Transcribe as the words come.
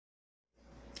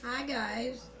Hi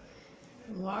guys,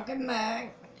 welcome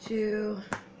back to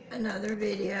another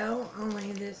video,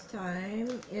 only this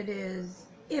time it is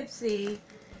Ipsy,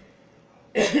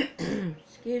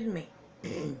 excuse me,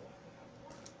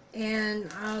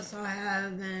 and I also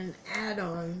have an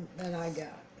add-on that I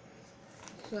got.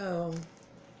 So,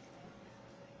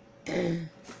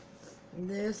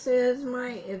 this is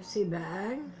my Ipsy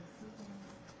bag,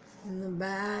 and the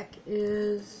back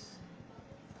is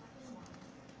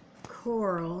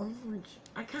coral, which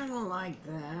I kind of like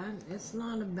that. It's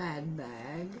not a bad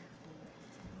bag.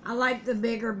 I like the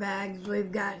bigger bags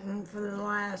we've gotten for the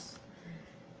last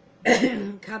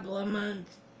couple of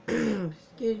months.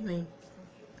 Excuse me.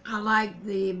 I like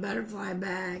the butterfly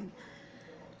bag.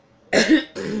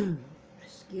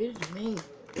 Excuse me.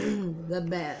 The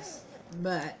best.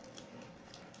 But,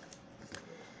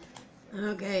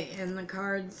 okay, and the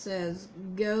card says,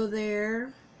 go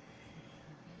there.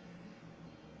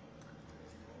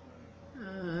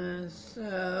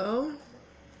 So,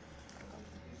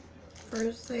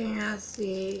 first thing I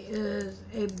see is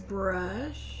a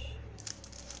brush.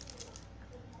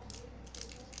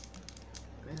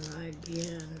 And I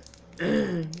can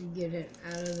get it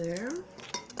out of there.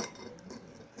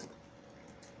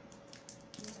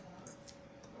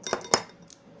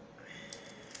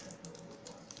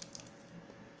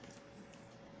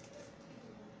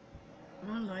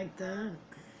 I like that.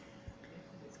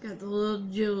 It's got the little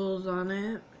jewels on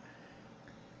it.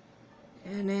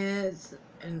 And it's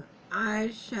an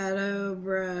eyeshadow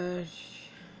brush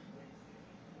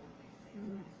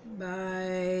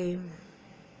by,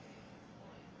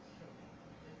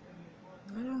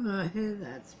 I don't know who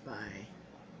that's by.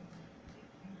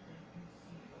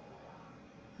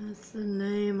 That's the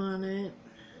name on it.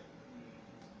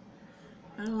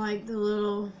 I like the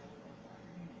little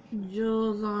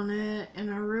jewels on it,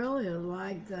 and I really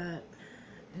like that.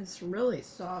 It's really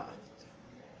soft.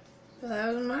 So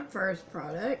that was my first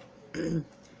product.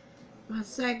 My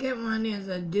second one is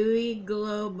a Dewy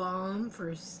Glow Balm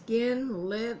for skin,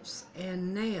 lips,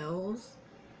 and nails.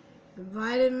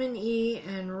 Vitamin E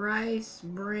and rice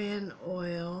bran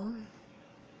oil.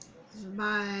 It's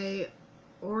by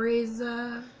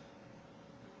Oriza.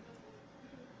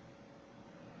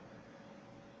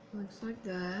 Looks like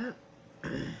that.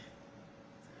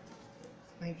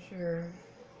 Make sure.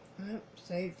 Oh,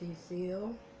 safety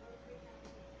seal.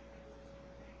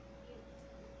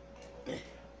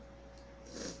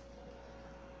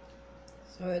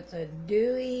 So it's a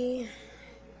Dewy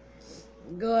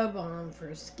Glow Balm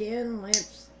for skin,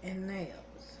 lips, and nails.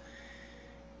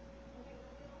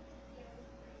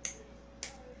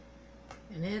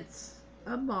 And it's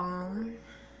a balm.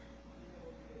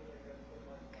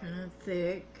 Kind of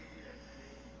thick.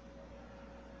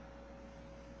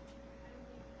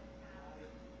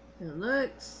 It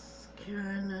looks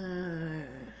kind of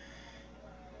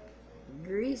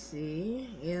greasy.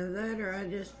 Either that or I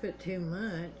just put too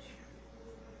much.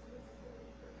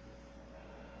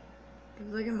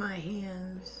 Look at my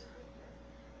hands.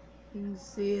 You can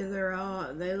see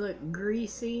they look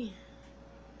greasy.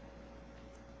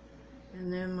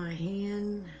 And then my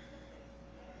hand,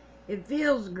 it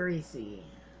feels greasy.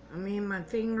 I mean, my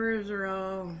fingers are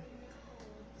all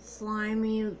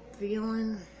slimy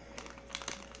feeling.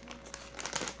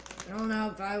 I don't know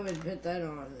if I would put that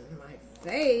on my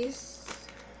face.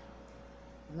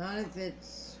 Not if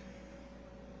it's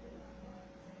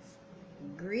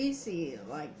greasy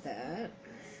like that.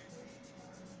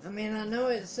 I mean, I know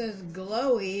it says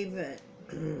glowy, but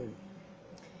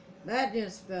that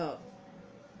just felt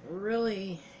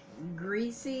really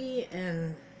greasy,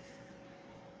 and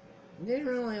didn't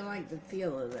really like the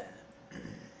feel of that.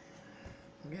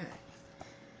 Okay.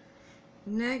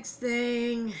 Next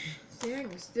thing, see, I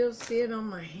can still see it on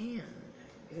my hand.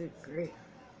 Good grief.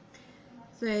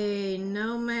 It's a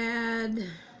Nomad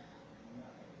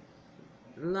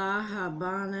La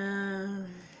Habana.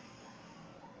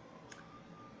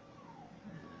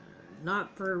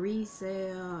 Not for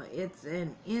resale. It's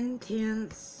an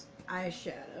intense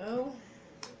eyeshadow.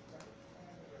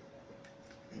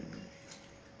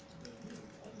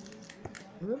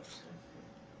 Whoops.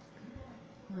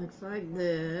 Looks like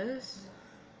this.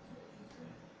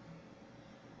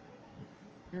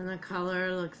 And the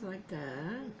color looks like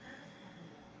that.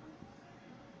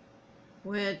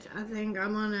 Which I think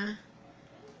I'm gonna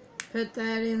put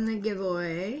that in the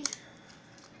giveaway.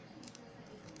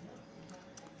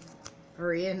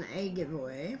 Or in a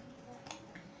giveaway.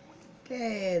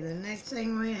 Okay, the next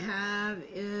thing we have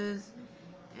is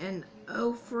an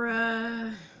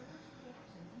Ofra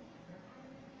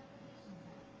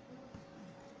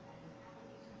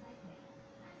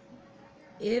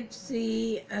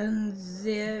Ipsy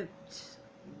Unzipped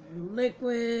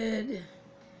Liquid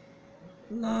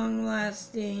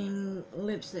Long-Lasting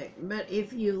Lipstick. But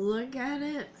if you look at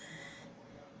it,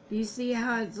 you see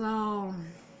how it's all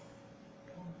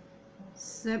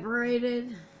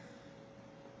separated?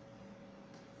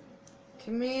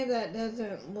 To me, that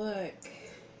doesn't look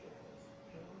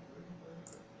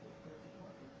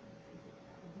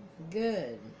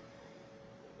good.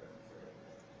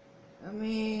 I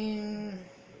mean,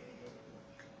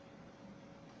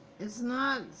 it's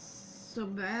not so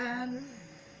bad.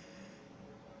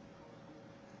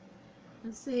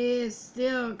 Let's see, it's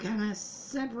still kind of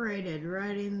separated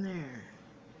right in there.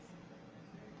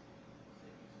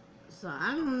 So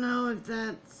I don't know if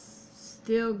that's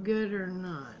still good or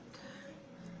not.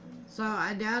 So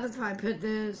I doubt if I put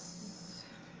this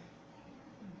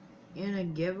in a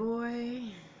giveaway.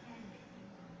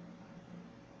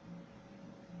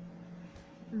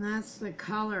 And that's the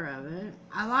color of it.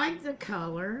 I like the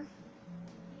color.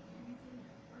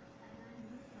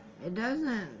 It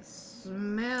doesn't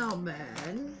smell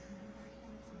bad,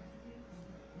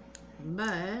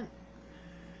 but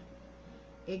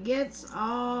it gets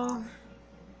all,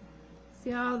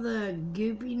 see all the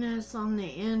goopiness on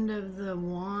the end of the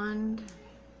wand?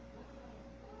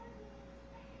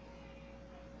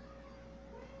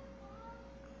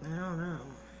 I don't know.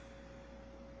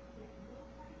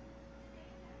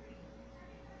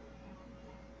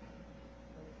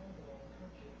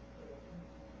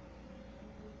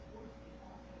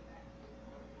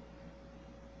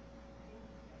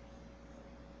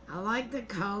 I like the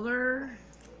color,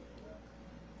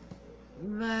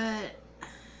 but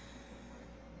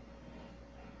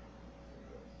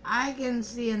I can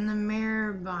see in the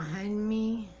mirror behind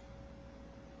me,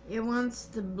 it wants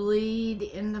to bleed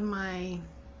into my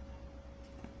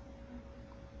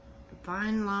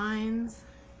fine lines.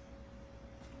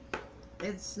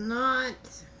 It's not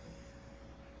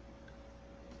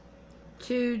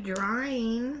too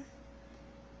drying,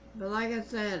 but like I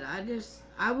said,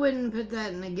 I wouldn't put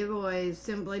that in a giveaway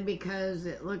simply because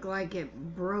it looked like it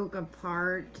broke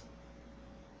apart.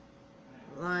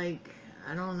 Like,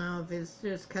 I don't know if it's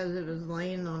just because it was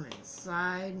laying on its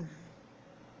side.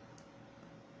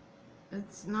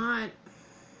 It's not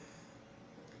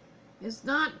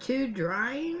too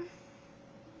drying.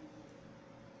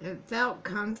 It felt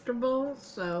comfortable,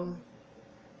 so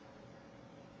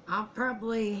I'll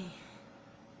probably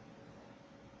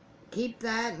keep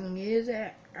that and use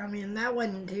it. I mean, that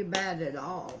wasn't too bad at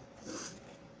all.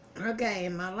 Okay,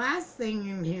 my last thing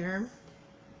in here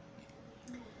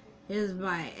is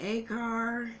by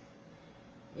Acar.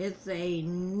 It's a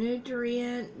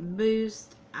Nutrient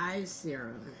Boost Eye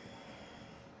Serum.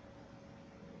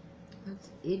 That's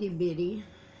itty bitty.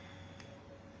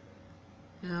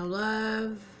 And I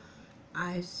love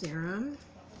eye serum.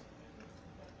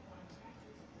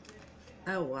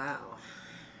 Oh, wow.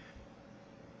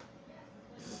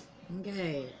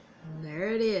 Okay,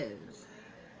 there it is.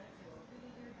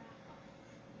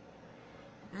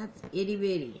 That's itty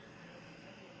bitty.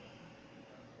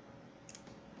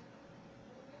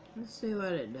 Let's see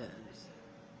what it does.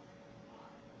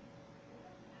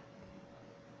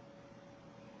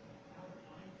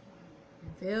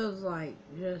 It feels like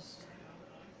just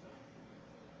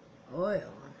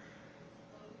oil.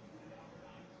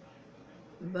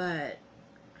 But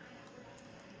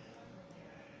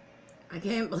I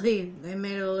can't believe they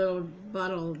made a little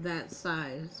bottle that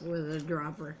size with a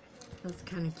dropper. That's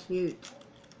kind of cute.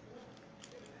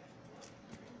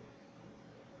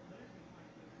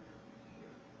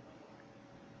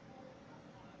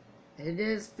 It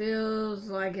just feels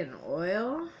like an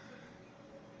oil.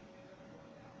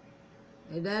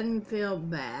 It doesn't feel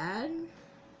bad.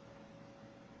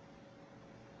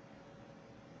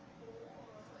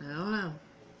 I don't know.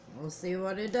 We'll see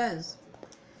what it does.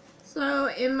 So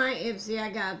in my Ipsy,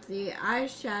 I got the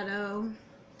eyeshadow,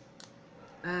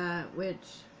 which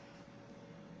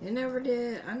I never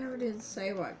did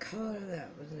say what color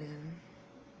that was in.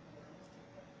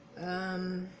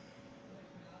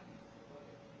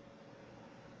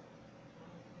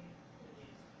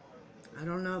 I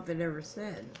don't know if it ever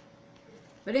said.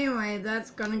 But anyway,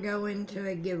 that's gonna go into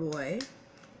a giveaway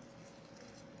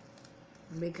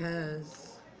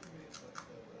because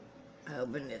I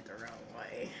opened it the wrong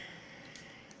way.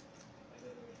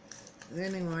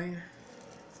 Anyway,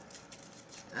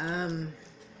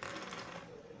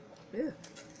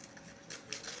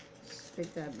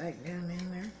 stick that back down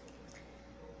in there.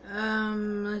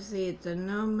 Let's see, it's a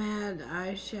Nomad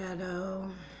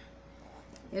eyeshadow.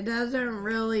 It doesn't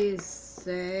really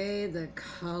say the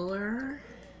color.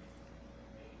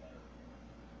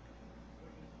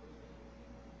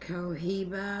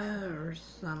 Cohiba or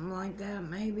something like that,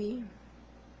 maybe.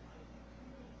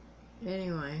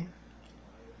 Anyway,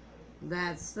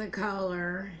 that's the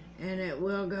color, and it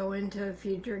will go into a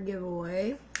future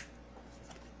giveaway.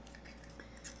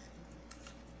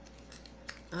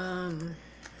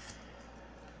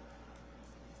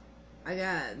 I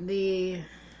got the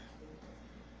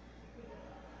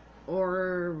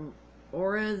Oraza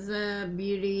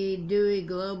Beauty Dewy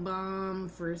Glow Balm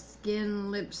for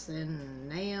skin, lips, and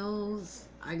nails.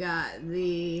 I got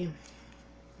the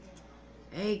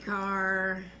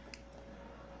Acar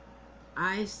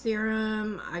eye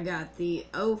serum. I got the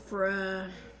Ofra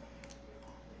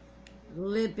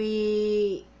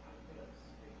Lippy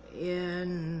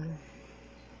in...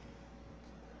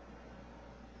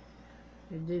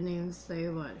 It didn't even say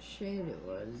what shade it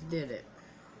was, did it?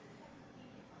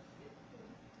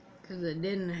 Because it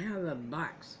didn't have a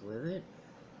box with it.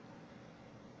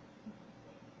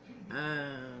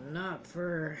 Not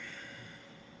for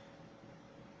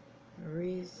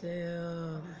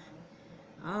resale.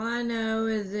 All I know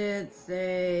is it's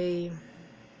a...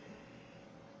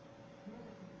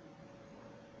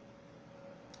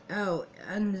 Oh,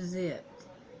 unzipped.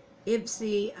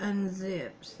 Ipsy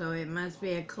unzipped. So it must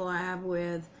be a collab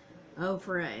with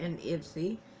Ofra and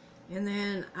Ipsy. And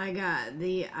then I got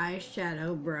the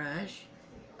eyeshadow brush.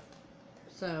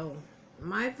 So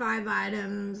my 5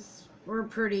 items were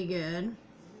pretty good.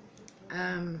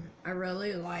 I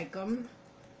really like them.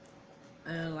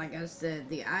 Like I said,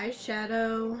 the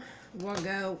eyeshadow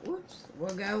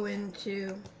will go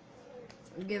into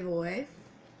a giveaway.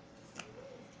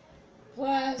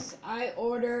 Plus, I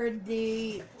ordered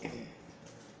the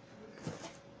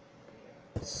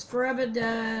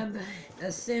Scrub-A-Dub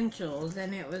Essentials,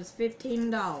 and it was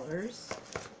 $15.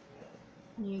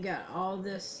 You got all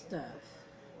this stuff.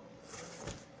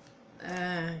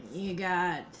 You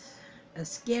got a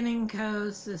Skin &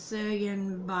 Co.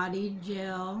 Sicilian Body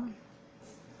Gel,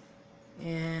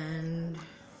 and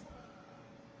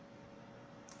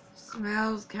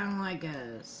smells kind of like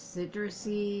a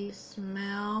citrusy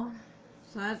smell,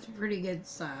 so that's a pretty good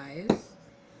size.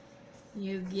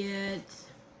 You get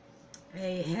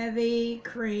a heavy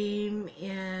cream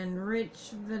in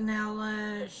rich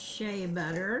vanilla shea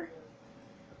butter,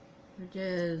 which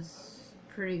is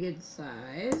pretty good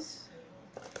size.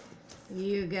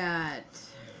 You got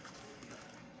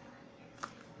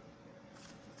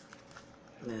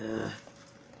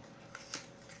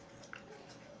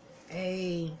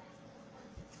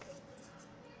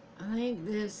I think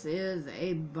this is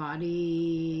a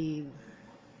body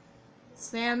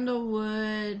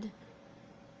sandalwood,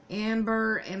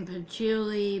 amber, and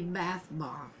patchouli bath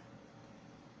bomb.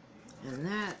 And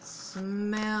that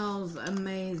smells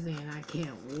amazing. I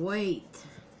can't wait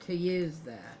to use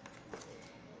that.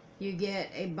 You get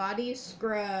a body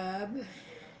scrub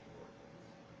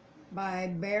by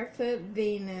Barefoot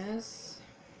Venus.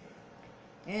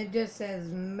 And it just says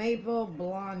Maple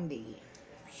Blondie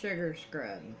Sugar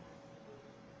Scrub.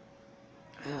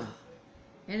 Oh.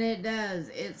 And it does.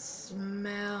 It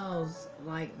smells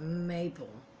like maple.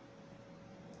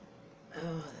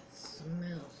 Oh, that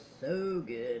smells so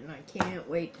good. And I can't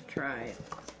wait to try it.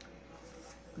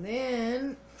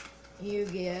 Then you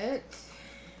get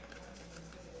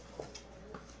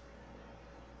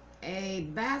a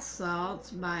bath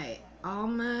salts by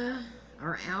Alma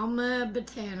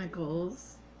Botanicals.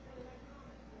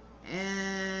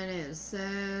 And it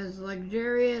says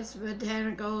luxurious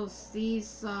botanical sea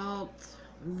salt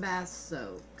bath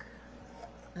soak.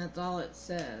 That's all it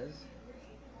says.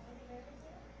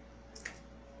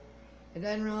 It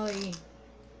doesn't really...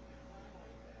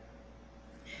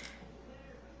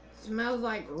 smells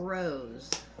like rose.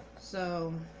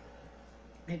 So,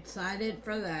 excited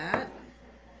for that.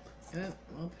 Oh,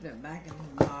 we'll put it back in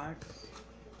the box.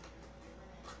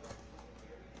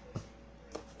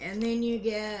 And then you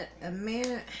get a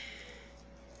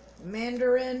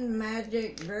Mandarin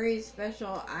Magic Very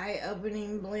Special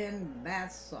Eye-Opening Blend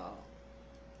Bath Salt.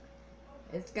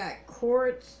 It's got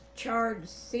quartz, charged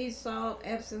sea salt,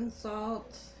 Epsom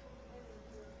salt,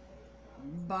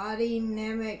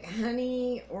 biodynamic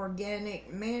honey,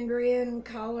 organic mandarin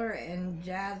color, and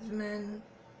jasmine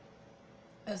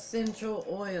essential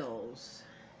oils.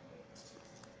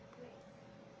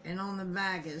 And on the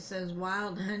back it says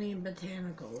Wild Honey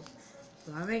Botanicals.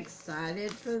 So I'm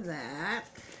excited for that.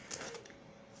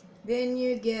 Then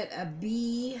you get a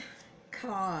Bee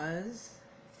Cause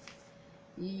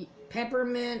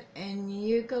Peppermint and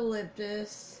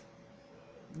Eucalyptus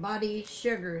Body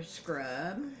Sugar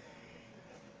Scrub.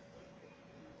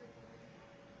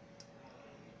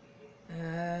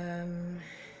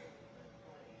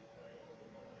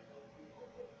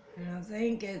 And I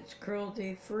think it's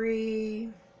cruelty free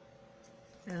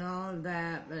and all of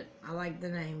that, but I like the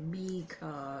name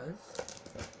because.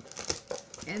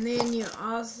 And then you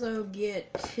also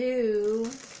get 2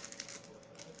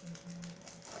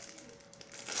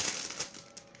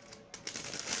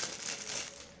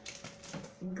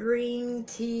 green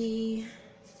tea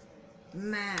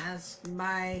masks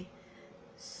by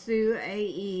Sue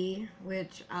AE,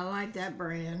 which I like that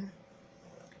brand.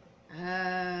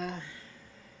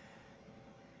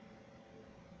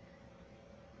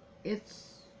 It's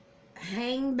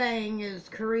Hang Bang is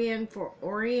Korean for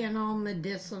Oriental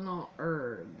Medicinal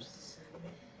Herbs.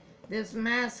 This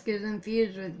mask is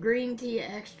infused with green tea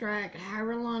extract,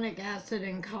 hyaluronic acid,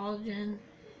 and collagen.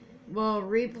 Will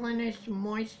replenish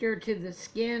moisture to the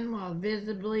skin while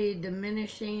visibly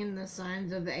diminishing the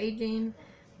signs of aging,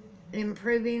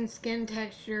 improving skin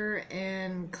texture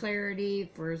and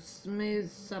clarity for smooth,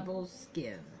 supple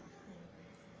skin.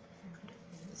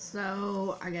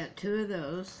 So I got 2 of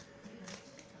those.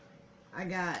 I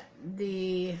got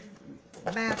the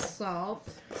bath salt.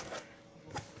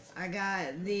 I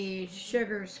got the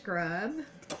sugar scrub.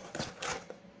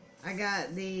 I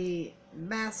got the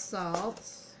bath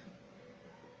salts.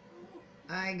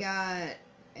 I got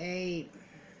another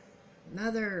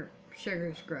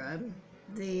sugar scrub,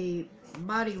 the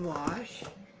body wash,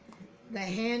 the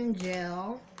hand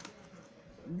gel,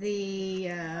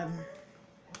 the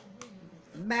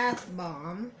bath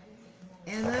bomb,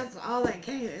 and that's all that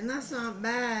came, and that's not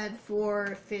bad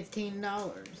for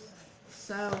 $15.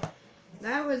 So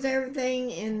that was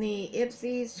everything in the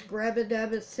Ipsy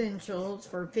Scrub-A-Dub Essentials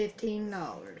for $15.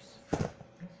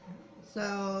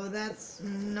 So that's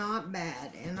not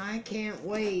bad, and I can't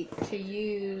wait to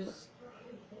use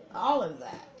all of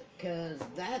that, because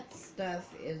that stuff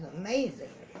is amazing.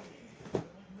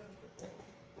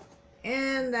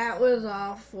 And that was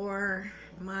all for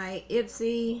my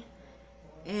Ipsy,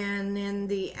 and then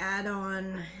the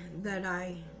add-on that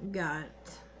I got.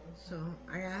 So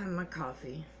I gotta have my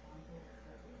coffee.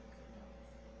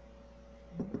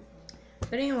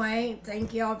 But anyway,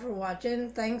 thank you all for watching.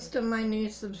 Thanks to my new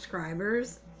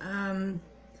subscribers. I'm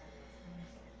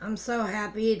so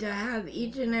happy to have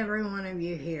each and every one of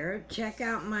you here. Check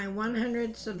out my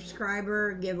 100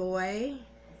 subscriber giveaway.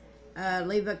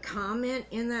 Leave a comment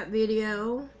in that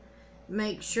video.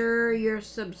 Make sure you're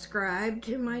subscribed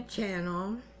to my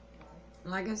channel.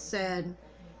 Like I said,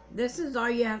 this is all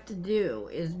you have to do,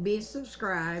 is be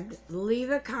subscribed, leave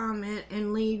a comment,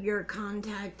 and leave your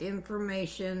contact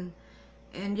information,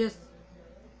 and just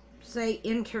say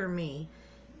enter me,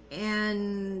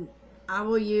 and I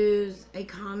will use a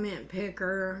comment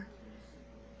picker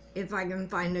if I can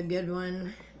find a good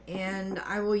one, and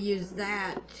I will use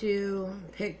that to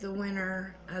pick the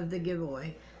winner of the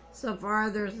giveaway. So far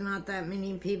there's not that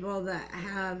many people that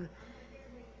have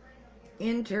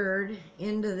entered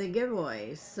into the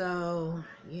giveaway, so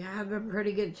you have a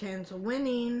pretty good chance of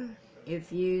winning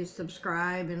if you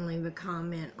subscribe and leave a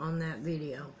comment on that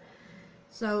video.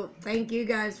 So thank you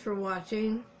guys for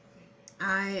watching.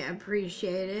 I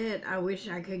appreciate it. I wish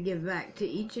I could give back to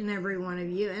each and every one of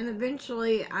you, and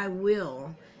eventually I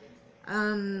will.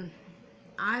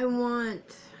 I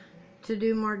want to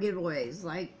do more giveaways,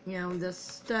 like, you know, the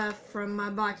stuff from my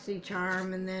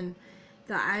BoxyCharm, and then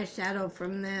the eyeshadow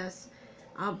from this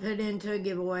I'll put into a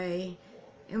giveaway,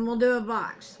 and we'll do a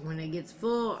box. When it gets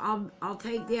full, I'll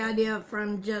take the idea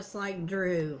from Just Like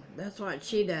Drew. That's what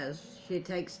she does. She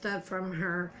takes stuff from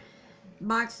her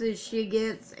boxes she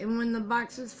gets, and when the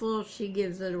box is full, she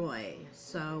gives it away.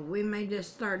 So we may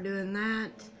just start doing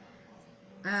that.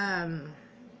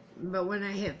 But when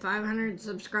I hit 500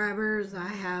 subscribers, I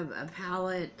have a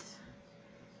palette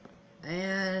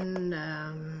and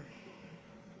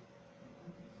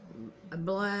a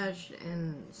blush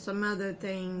and some other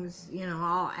things, you know,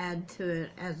 I'll add to it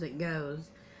as it goes.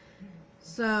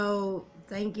 So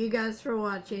thank you guys for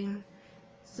watching.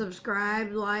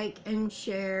 Subscribe, like, and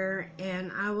share, and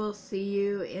I will see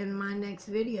you in my next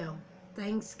video.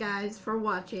 Thanks guys for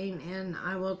watching, and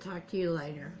I will talk to you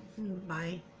later.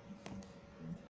 Bye.